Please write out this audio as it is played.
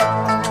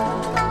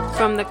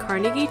From the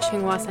Carnegie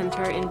Tsinghua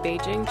Center in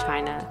Beijing,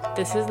 China,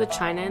 this is the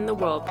China in the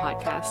World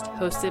podcast,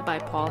 hosted by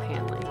Paul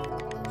Hanley.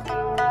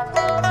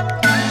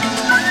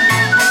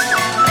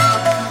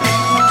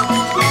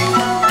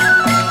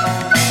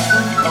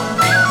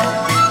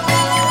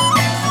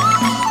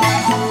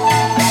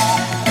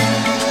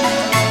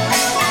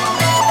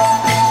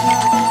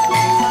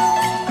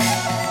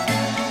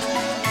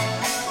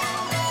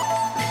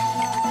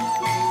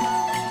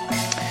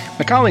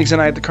 My colleagues and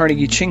I at the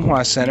Carnegie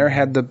Tsinghua Center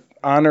had the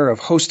honor of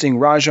hosting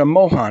Raja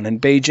Mohan in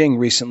Beijing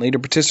recently to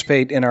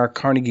participate in our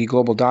Carnegie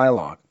Global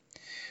Dialogue.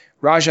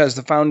 Raja is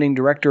the founding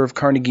director of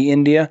Carnegie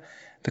India,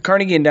 the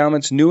Carnegie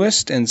Endowment's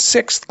newest and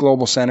sixth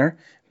global center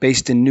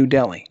based in New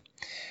Delhi.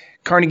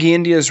 Carnegie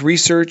India's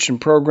research and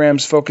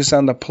programs focus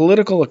on the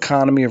political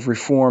economy of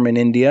reform in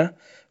India,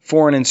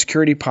 foreign and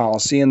security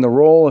policy, and the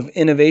role of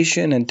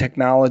innovation and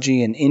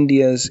technology in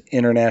India's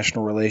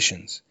international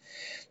relations.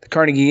 The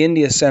Carnegie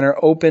India Center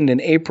opened in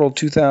April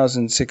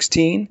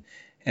 2016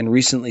 and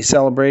recently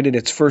celebrated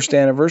its first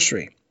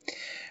anniversary.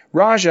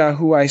 Raja,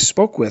 who I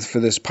spoke with for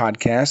this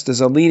podcast, is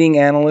a leading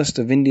analyst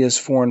of India's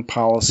foreign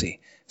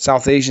policy,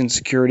 South Asian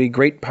security,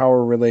 great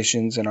power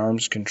relations, and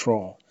arms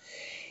control.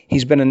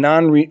 He's been a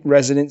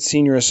non-resident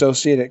senior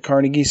associate at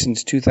Carnegie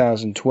since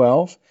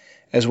 2012,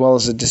 as well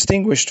as a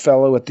distinguished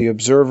fellow at the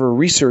Observer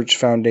Research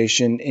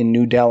Foundation in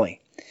New Delhi.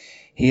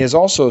 He has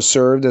also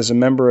served as a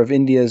member of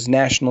India's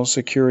National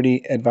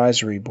Security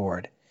Advisory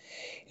Board.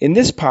 In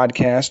this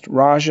podcast,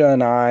 Raja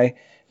and I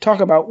talk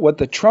about what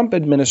the Trump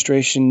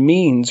administration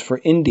means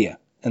for India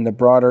and the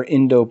broader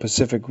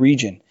Indo-Pacific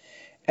region,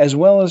 as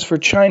well as for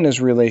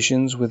China's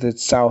relations with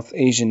its South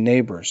Asian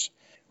neighbors.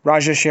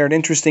 Raja shared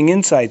interesting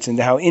insights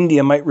into how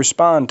India might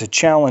respond to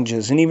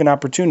challenges and even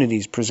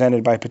opportunities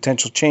presented by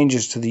potential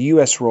changes to the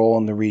U.S. role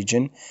in the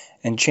region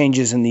and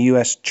changes in the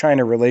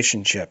U.S.-China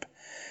relationship.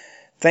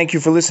 Thank you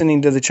for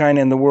listening to the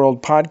China in the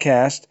World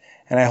podcast,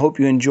 and I hope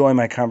you enjoy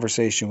my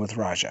conversation with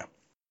Raja.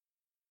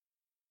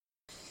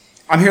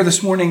 I'm here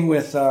this morning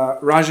with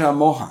Raja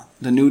Mohan,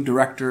 the new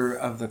director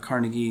of the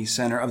Carnegie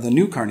Center, of the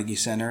new Carnegie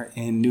Center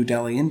in New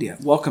Delhi, India.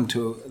 Welcome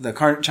to the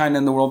China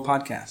in the World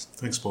podcast.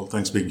 Thanks, Paul.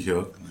 Thanks for being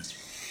here. Nice.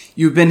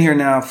 You've been here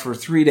now for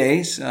 3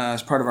 days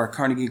as part of our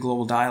Carnegie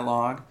Global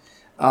Dialogue.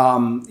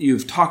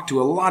 You've talked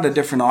to a lot of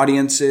different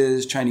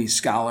audiences, Chinese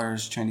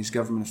scholars, Chinese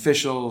government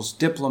officials,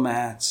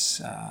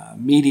 diplomats,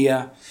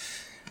 media.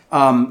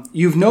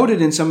 You've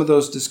noted in some of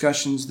those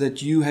discussions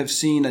that you have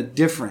seen a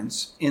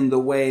difference in the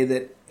way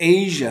that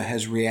Asia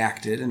has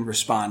reacted and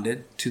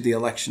responded to the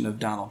election of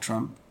Donald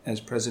Trump as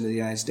President of the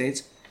United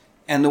States,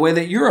 and the way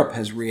that Europe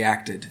has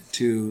reacted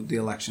to the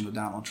election of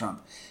Donald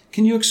Trump.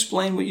 Can you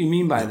explain what you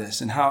mean by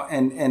this and how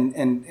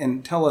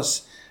and tell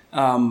us,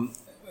 why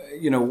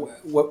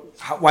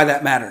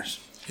that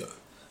matters? Yeah.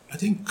 I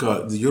think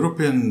the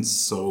Europeans,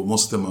 so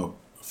most of them are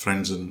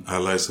friends and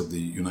allies of the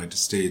United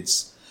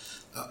States,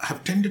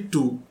 have tended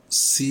to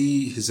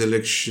see his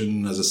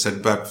election as a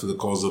setback for the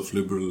cause of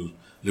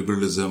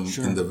liberalism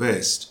in the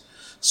West.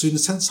 So in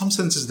some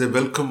senses, their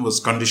welcome was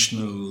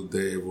conditional.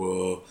 They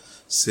were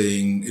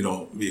saying,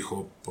 we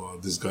hope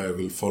this guy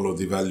will follow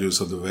the values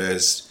of the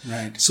West.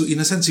 Right. So in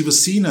a sense, he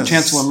was seen as...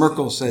 Chancellor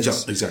Merkel says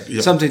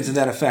something to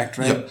that effect,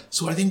 right? Yeah.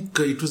 So I think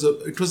it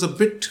was a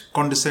bit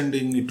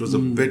condescending. It was a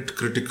bit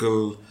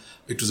critical.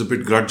 It was a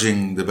bit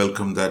grudging, the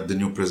welcome that the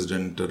new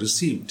president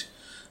received.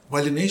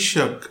 While in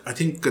Asia, I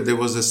think there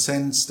was a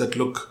sense that,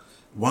 look,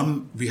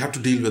 one, we have to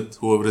deal with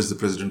whoever is the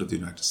president of the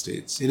United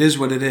States. It is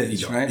what it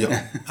is, right?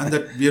 Yeah. And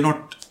that we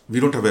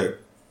don't have a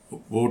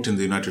vote in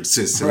the United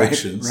States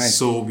elections. Right.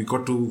 So we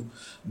got to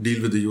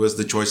deal with the US,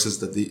 the choices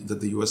that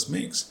the US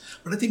makes.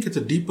 But I think at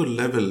a deeper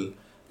level...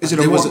 Is it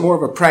more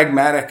of a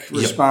pragmatic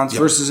response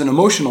versus an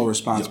emotional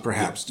response,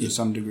 perhaps, to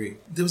some degree?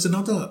 There was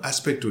another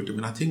aspect to it.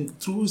 I think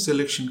through his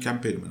election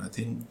campaign, I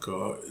think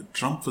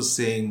Trump was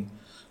saying,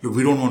 look,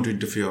 we don't want to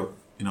interfere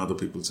in other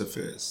people's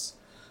affairs.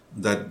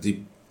 That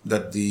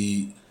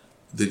the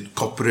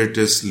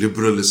corporatist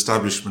liberal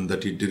establishment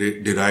that he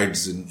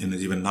derides in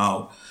even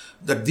now,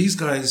 that these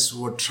guys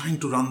were trying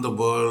to run the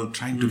world,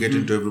 trying to get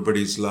into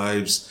everybody's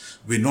lives.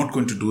 We're not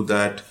going to do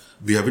that.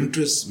 We have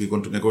interests. We're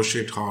going to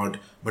negotiate hard,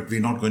 but we're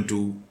not going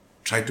to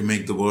try to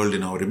make the world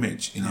in our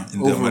image, in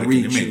the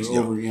American image.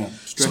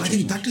 So I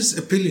think that is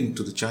appealing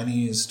to the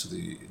Chinese, to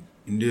the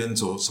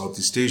Indians or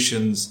Southeast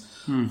Asians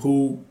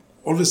who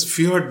always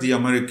feared the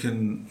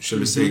American, shall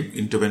we say,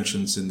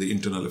 interventions in the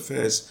internal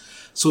affairs.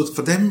 So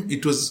for them,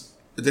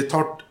 they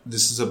thought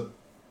this is a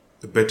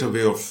better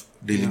way of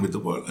dealing with the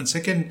world. And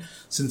second,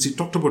 since he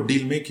talked about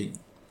deal making,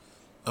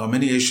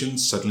 many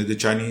Asians, certainly the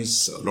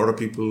Chinese, a lot of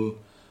people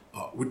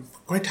were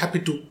quite happy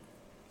to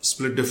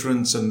split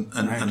difference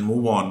and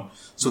move on.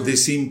 So they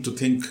seem to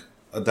think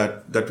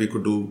that we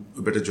could do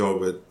a better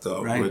job with.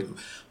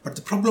 But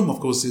the problem, of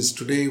course, is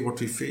today what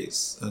we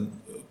face,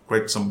 and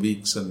quite some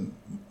weeks and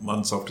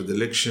months after the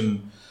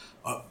election,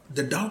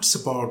 the doubts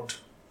about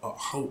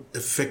how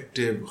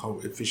effective, how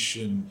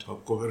efficient, how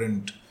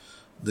coherent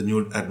the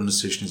new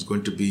administration is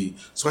going to be.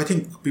 So I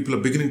think people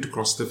are beginning to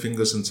cross their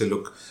fingers and say,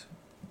 look,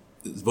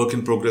 it's work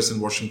in progress in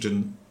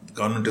Washington. The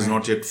government is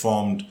not yet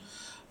formed.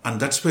 And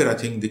that's where I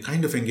think the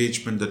kind of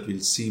engagement that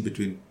we'll see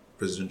between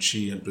President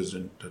Xi and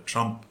President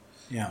Trump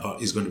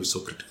is going to be so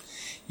critical.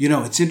 You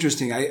know, it's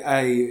interesting. I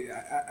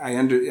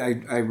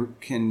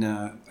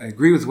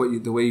agree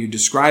with the way you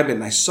describe it,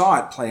 and I saw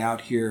it play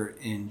out here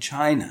in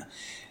China.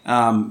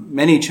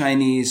 Many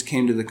Chinese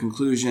came to the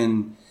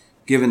conclusion,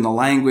 given the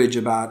language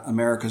about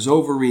America's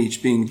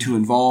overreach, being too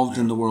involved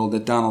in the world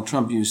that Donald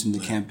Trump used in the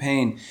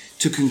campaign,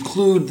 to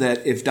conclude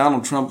that if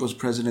Donald Trump was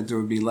president, there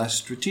would be less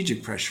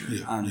strategic pressure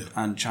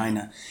on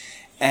China.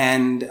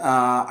 And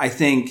I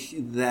think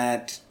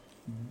that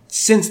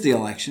since the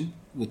election,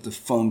 with the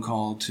phone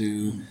call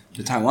to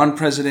the Taiwan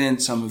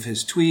president, some of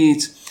his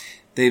tweets,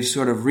 they've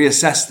sort of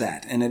reassessed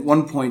that. And at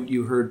one point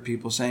you heard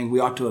people saying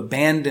we ought to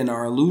abandon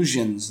our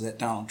illusions that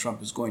Donald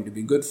Trump is going to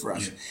be good for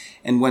us,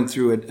 and went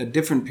through a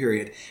different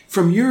period.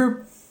 From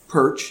your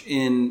perch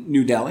in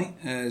New Delhi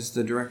as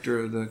the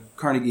director of the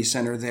Carnegie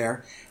Center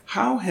there,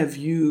 how have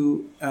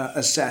you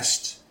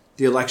assessed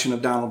the election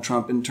of Donald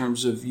Trump in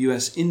terms of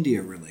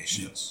U.S.-India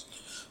relations?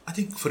 I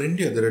think for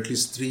India, there are at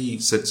least three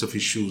sets of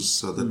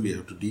issues that we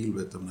have to deal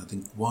with. I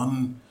think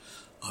one,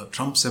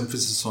 Trump's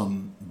emphasis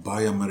on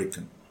Buy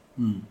American.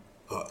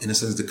 In a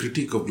sense, the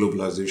critique of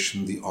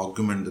globalization, the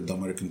argument that the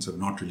Americans have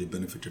not really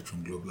benefited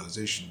from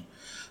globalization,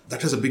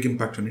 that has a big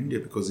impact on India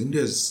because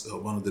India is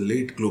one of the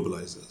late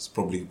globalizers,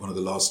 probably one of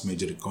the last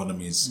major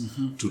economies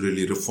to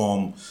really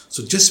reform.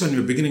 So just when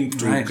we're beginning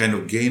to kind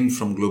of gain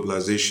from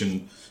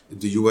globalization,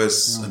 the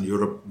US and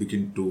Europe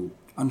begin to...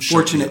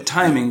 Unfortunate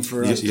timing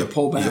for us to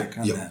pull back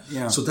on that.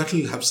 Yeah. So that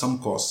will have some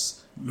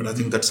costs, but I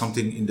think that's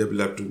something India will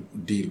have to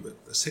deal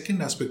with. The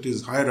second aspect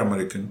is Hire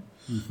American,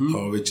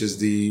 which is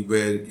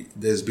where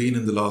there's been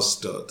in the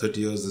last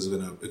 30 years, there's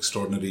been an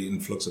extraordinary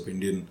influx of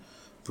Indian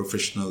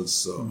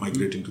professionals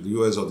migrating to the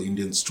US, or the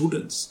Indian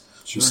students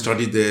who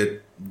study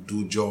there,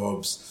 do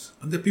jobs,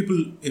 and there are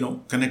people,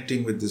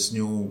 connecting with this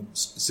new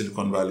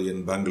Silicon Valley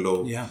and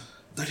Bangalore. Yeah.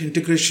 That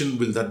integration,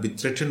 will that be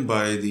threatened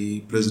by the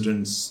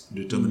president's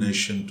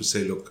determination to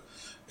say, look,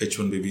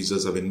 H-1B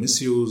visas have been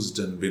misused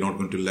and we're not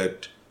going to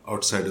let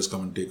outsiders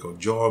come and take our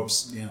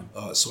jobs.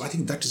 Yeah. So I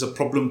think that is a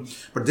problem.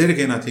 But there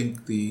again, I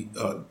think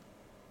India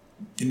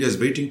is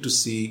waiting to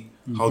see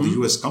how the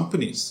US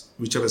companies,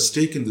 which have a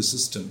stake in the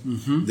system,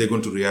 they're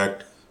going to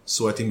react.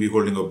 So I think we're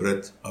holding our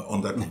breath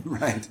on that one.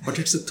 Right. But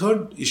it's the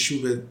third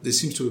issue where there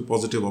seems to be a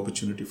positive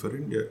opportunity for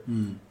India.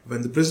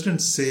 When the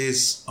president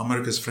says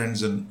America's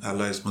friends and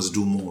allies must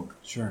do more.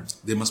 Sure.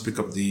 They must pick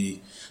up they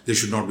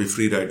should not be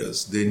free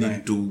riders. They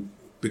need to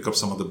pick up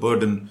some of the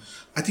burden.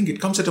 I think it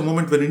comes at a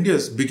moment when India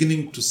is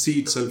beginning to see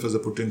itself as a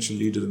potential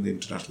leader in the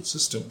international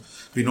system.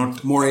 We're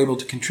not more able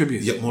to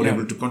contribute.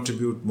 Able to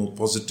contribute, more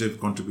positive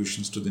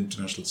contributions to the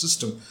international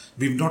system.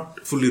 We've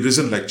not fully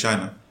risen like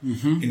China.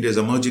 India is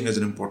emerging as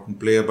an important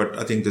player, but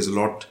I think there's a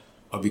lot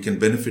we can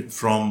benefit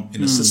from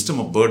in a system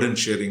of burden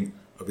sharing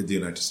with the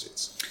United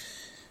States.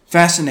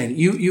 Fascinating.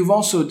 You've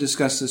also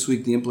discussed this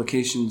week the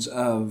implications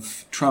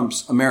of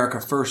Trump's America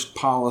First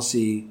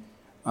policy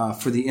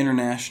for the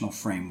international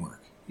framework.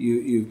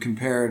 You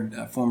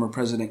compared former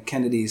President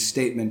Kennedy's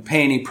statement,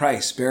 pay any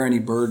price, bear any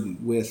burden,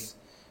 with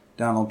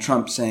Donald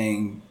Trump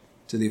saying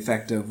to the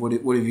effect of, what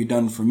have you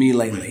done for me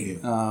lately?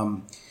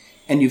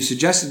 And you've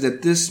suggested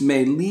that this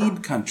may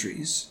lead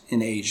countries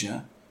in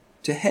Asia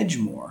to hedge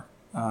more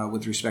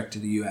with respect to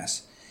the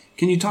U.S.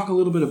 Can you talk a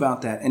little bit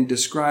about that and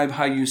describe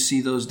how you see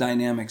those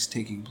dynamics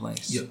taking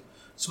place? Yeah.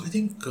 So I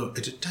think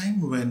at a time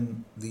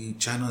when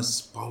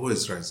China's power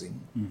is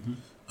rising,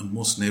 and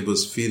most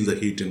neighbors feel the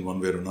heat in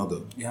one way or another.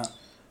 Yeah.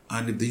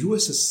 And if the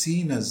US is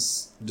seen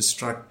as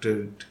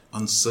distracted,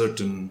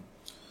 uncertain,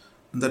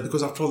 and that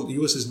because after all, the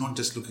US is not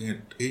just looking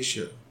at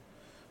Asia.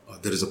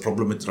 There is a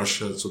problem with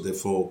Russia, so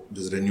therefore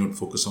there's a renewed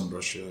focus on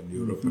Russia and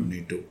Europe and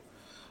NATO.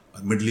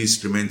 Middle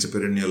East remains a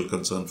perennial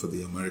concern for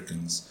the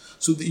Americans.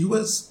 So the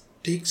US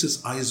takes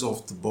its eyes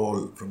off the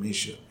ball from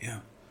Asia. Yeah.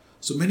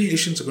 So many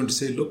Asians are going to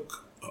say,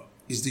 look,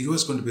 is the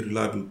US going to be a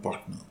reliable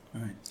partner?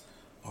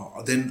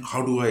 Right. Then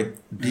how do I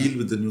deal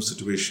with the new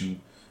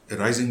situation? A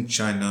rising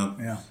China,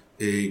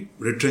 a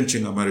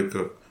retrenching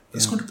America.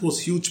 That's going to pose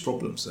huge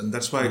problems. And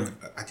that's why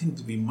I think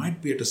we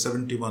might be at a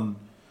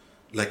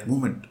 71-like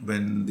moment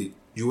when the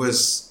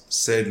US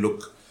said,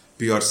 look,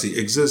 PRC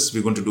exists,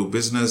 we're going to do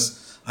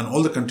business. And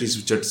all the countries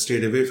which had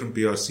stayed away from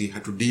PRC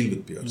had to deal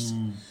with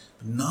PRC.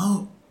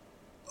 Now,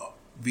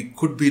 we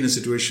could be in a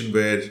situation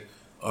where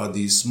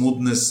the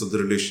smoothness of the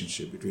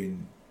relationship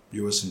between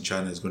US and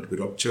China is going to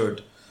be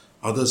ruptured.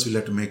 Others will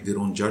have to make their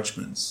own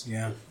judgments.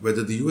 Yeah.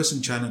 Whether the US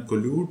and China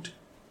collude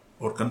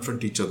or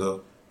confront each other,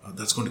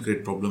 that's going to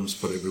create problems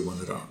for everyone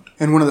around.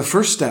 And one of the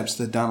first steps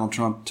that Donald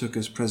Trump took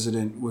as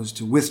president was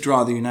to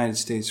withdraw the United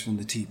States from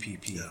the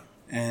TPP. Yeah.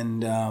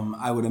 And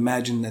I would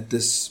imagine that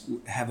this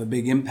have a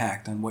big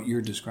impact on what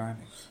you're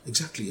describing.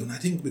 Exactly. And I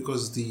think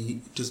because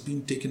it has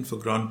been taken for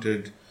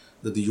granted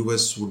that the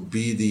US would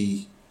be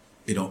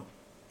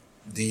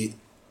the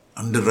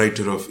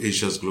underwriter of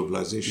Asia's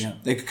globalization. Yeah.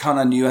 They could count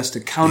on the U.S. to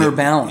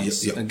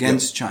counterbalance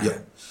against China. Yeah.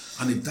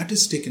 And if that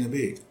is taken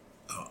away,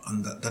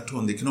 and that too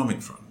on the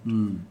economic front,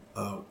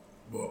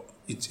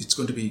 it's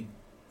going to be,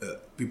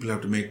 people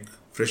have to make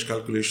fresh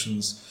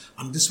calculations.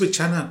 And this way,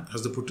 China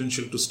has the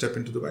potential to step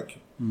into the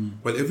vacuum.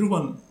 While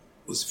everyone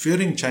was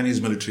fearing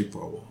Chinese military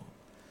power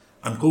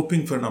and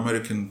hoping for an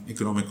American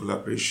economic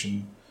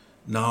collaboration,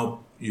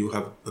 now you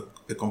have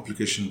a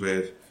complication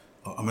where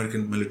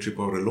American military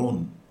power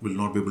alone will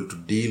not be able to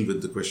deal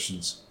with the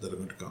questions that are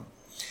going to come.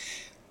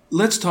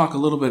 Let's talk a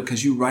little bit,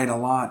 because you write a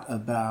lot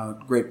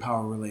about great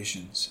power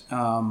relations.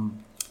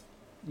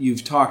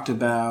 You've talked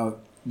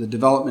about the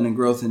development and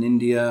growth in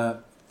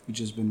India, which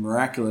has been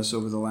miraculous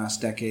over the last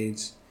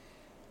decades,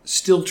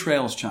 still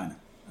trails China.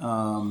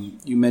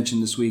 You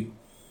mentioned this week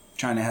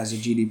China has a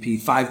GDP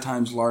 5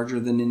 times larger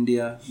than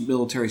India.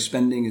 Military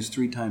spending is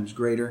 3 times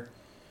greater.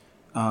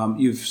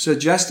 You've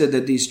suggested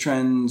that these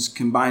trends,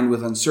 combined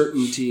with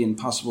uncertainty and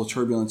possible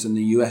turbulence in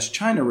the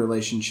U.S.-China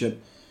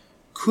relationship,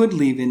 could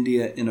leave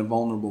India in a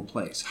vulnerable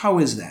place. How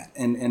is that?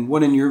 And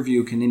what, in your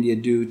view, can India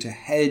do to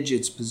hedge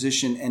its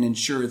position and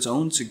ensure its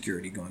own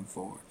security going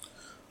forward?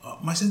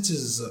 My sense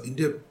is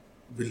India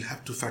will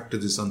have to factor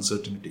this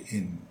uncertainty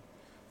in,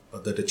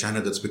 that a China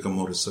that's become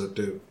more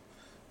assertive,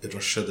 a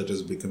Russia that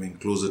is becoming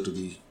closer to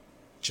the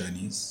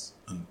Chinese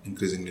and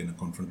increasingly in a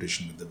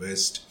confrontation with the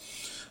West,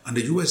 and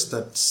a US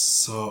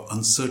that's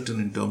uncertain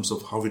in terms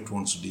of how it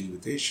wants to deal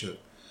with Asia.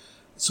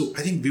 So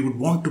I think we would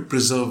want to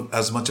preserve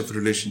as much of a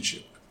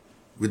relationship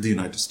with the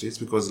United States,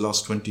 because the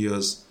last 20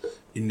 years,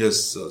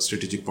 India's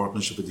strategic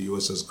partnership with the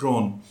US has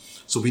grown.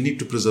 So we need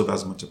to preserve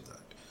as much of that.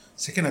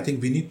 Second, I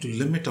think we need to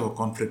limit our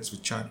conflicts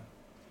with China,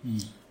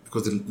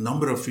 because the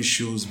number of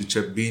issues which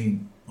have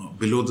been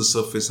below the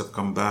surface have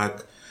come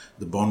back.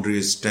 The boundary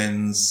is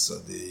tense,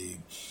 the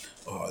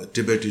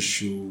Tibet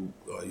issue,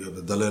 you have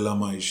the Dalai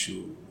Lama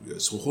issue.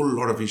 So a whole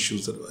lot of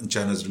issues in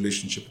China's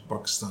relationship with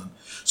Pakistan.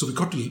 So we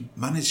got to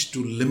manage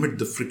to limit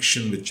the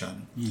friction with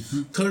China.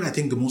 Third, I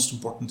think the most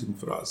important thing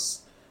for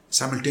us,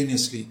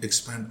 simultaneously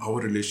expand our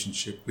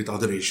relationship with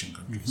other Asian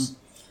countries,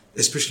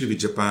 especially with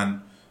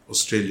Japan,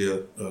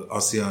 Australia,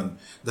 ASEAN,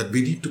 that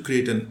we need to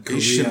create an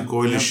Asian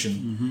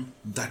coalition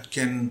that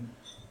can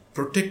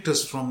protect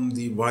us from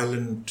the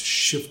violent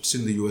shifts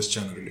in the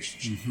US-China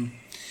relationship.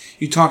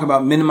 You talk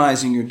about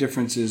minimizing your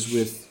differences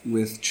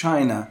with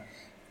China.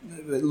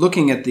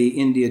 Looking at the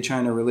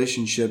India-China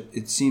relationship,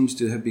 it seems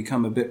to have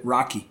become a bit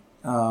rocky.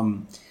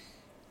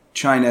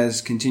 China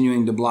is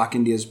continuing to block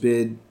India's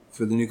bid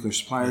for the nuclear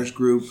suppliers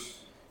group.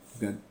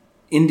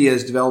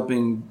 China's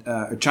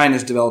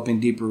developing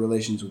deeper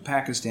relations with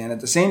Pakistan.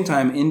 At the same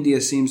time, India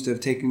seems to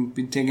have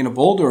been taking a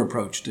bolder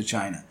approach to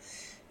China,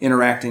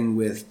 interacting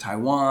with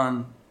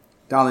Taiwan,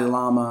 Dalai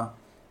Lama,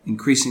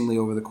 increasingly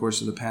over the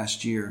course of the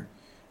past year.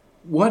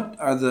 What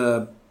are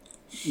the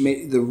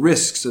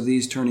risks of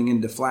these turning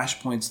into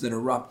flashpoints that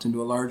erupt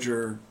into a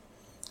larger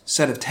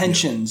set of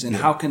tensions, and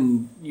how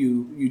can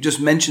you just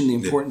mentioned the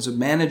importance of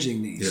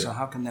managing these, so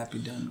how can that be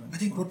done? I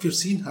think what we've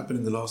seen happen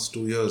in the last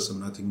 2 years,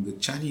 and I think the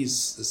Chinese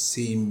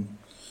seem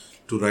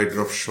to ride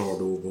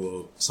roughshod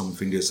over some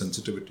of India's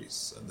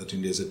sensitivities, that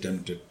India's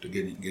attempted to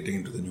getting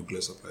into the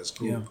nuclear supplies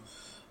group,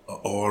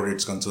 or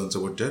its concerns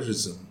about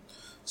terrorism.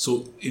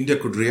 So India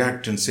could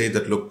react and say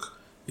that, look,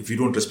 if you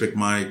don't respect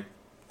my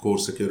core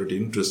security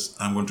interests,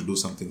 I'm going to do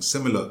something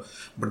similar.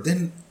 But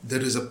then there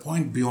is a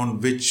point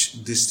beyond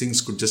which these things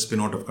could just spin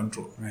out of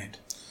control. Right.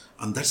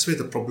 And that's where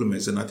the problem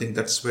is. And I think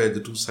that's where the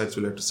two sides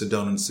will have to sit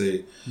down and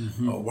say,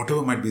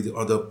 whatever might be the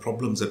other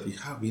problems that we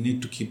have, we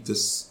need to keep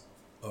this,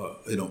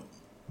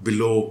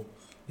 below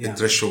a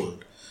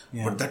threshold.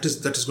 Yeah. But that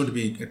is going to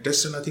be a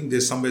test. And I think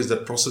there's some ways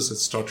that process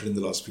has started in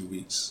the last few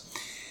weeks.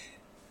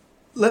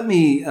 Let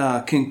me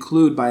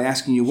conclude by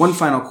asking you one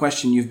final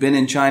question. You've been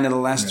in China the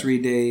last 3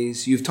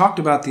 days. You've talked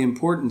about the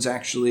importance,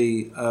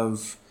 actually,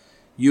 of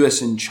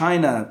U.S. and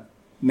China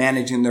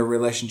managing their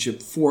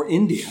relationship for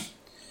India.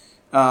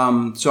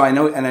 So I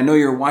know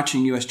you're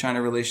watching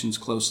U.S.-China relations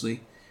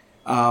closely.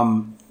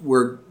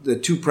 Where the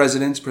two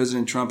presidents,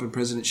 President Trump and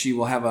President Xi,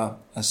 will have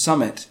a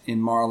summit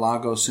in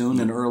Mar-a-Lago soon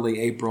in early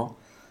April.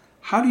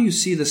 How do you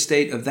see the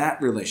state of that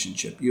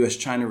relationship,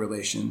 U.S.-China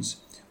relations?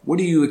 What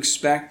do you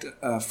expect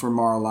for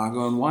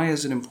Mar-a-Lago, and why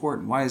is it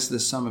important? Why is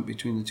this summit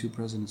between the two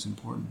presidents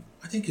important?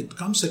 I think it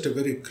comes at a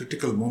very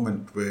critical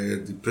moment where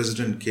the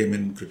president came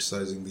in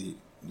criticizing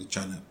the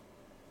China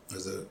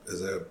as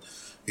a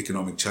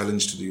economic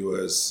challenge to the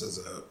U.S.,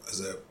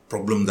 as a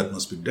problem that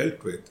must be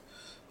dealt with.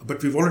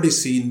 But we've already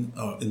seen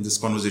in these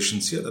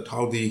conversations here that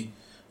how the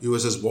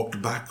U.S. has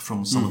walked back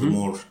from some of the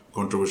more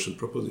controversial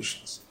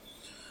propositions.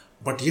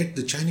 But yet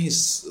the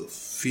Chinese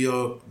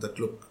fear that,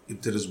 look,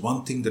 if there is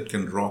one thing that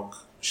can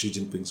rock Xi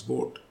Jinping's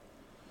boat,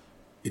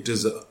 it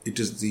is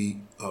the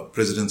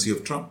presidency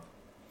of Trump,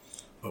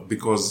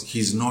 because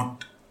he's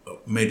not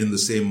made in the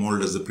same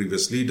mold as the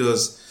previous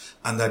leaders,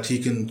 and that he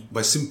can,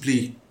 by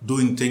simply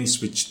doing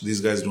things which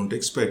these guys don't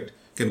expect,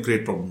 can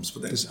create problems for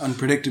them. There's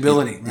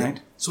unpredictability, right?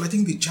 Yeah. So I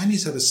think the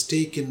Chinese have a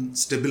stake in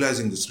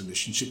stabilizing this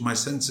relationship. My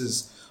sense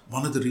is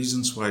one of the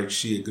reasons why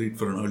Xi agreed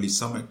for an early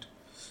summit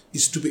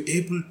is to be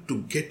able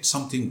to get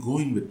something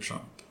going with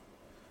Trump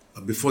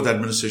before the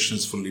administration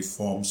is fully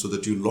formed, so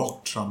that you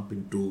lock Trump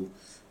into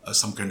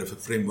some kind of a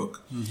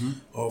framework.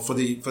 For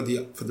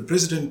the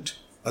president,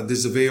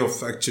 there's a way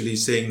of actually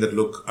saying that,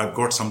 look, I've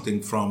got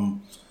something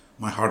from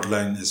my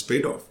hardline has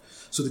paid off.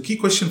 So the key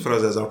question for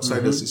us as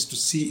outsiders is to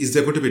see, is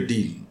there going to be a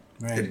deal?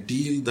 Right. A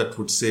deal that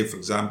would say, for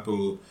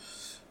example,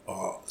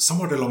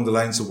 somewhat along the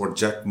lines of what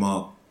Jack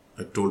Ma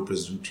had told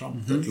President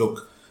Trump, that,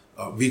 look,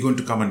 we're going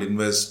to come and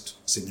invest,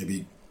 say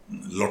maybe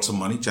lots of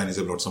money. Chinese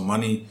have lots of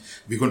money.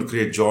 We're going to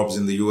create jobs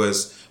in the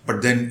US,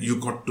 but then you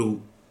got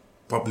to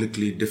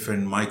publicly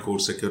defend my core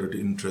security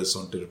interests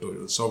on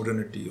territorial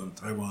sovereignty, on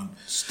Taiwan.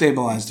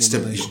 Stabilize the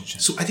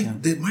relationship. So I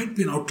think there might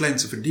be an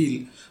outlines of a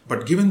deal,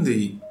 but given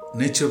the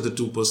nature of the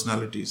two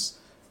personalities,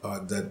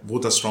 that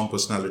both are strong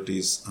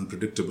personalities,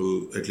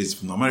 unpredictable, at least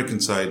from the American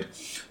side,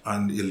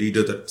 and a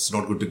leader that's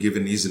not going to give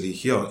in easily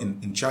here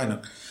in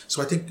China.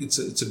 So I think it's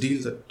a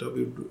deal that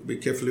we'll be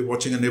carefully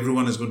watching, and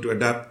everyone is going to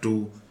adapt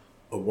to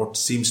what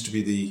seems to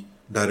be the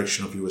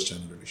direction of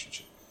US-China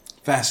relationship.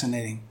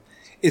 Fascinating.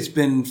 It's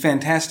been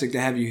fantastic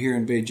to have you here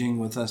in Beijing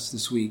with us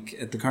this week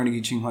at the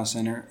Carnegie Tsinghua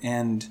Center,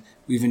 and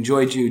we've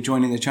enjoyed you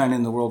joining the China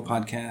in the World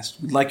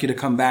podcast. We'd like you to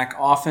come back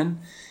often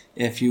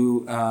if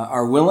you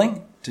are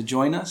willing to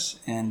join us,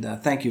 and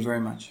thank you very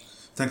much.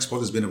 Thanks,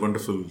 Paul. It's been a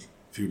wonderful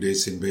few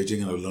days in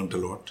Beijing, and I've learned a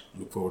lot.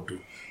 Look forward to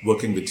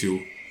working with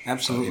you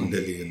in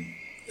Delhi and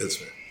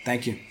elsewhere.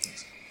 Thank you.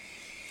 Thanks.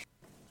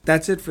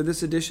 That's it for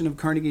this edition of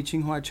Carnegie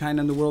Tsinghua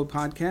China in the World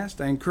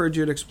podcast. I encourage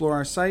you to explore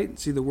our site and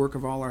see the work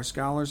of all our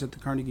scholars at the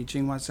Carnegie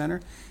Tsinghua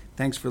Center.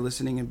 Thanks for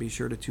listening, and be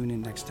sure to tune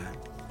in next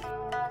time.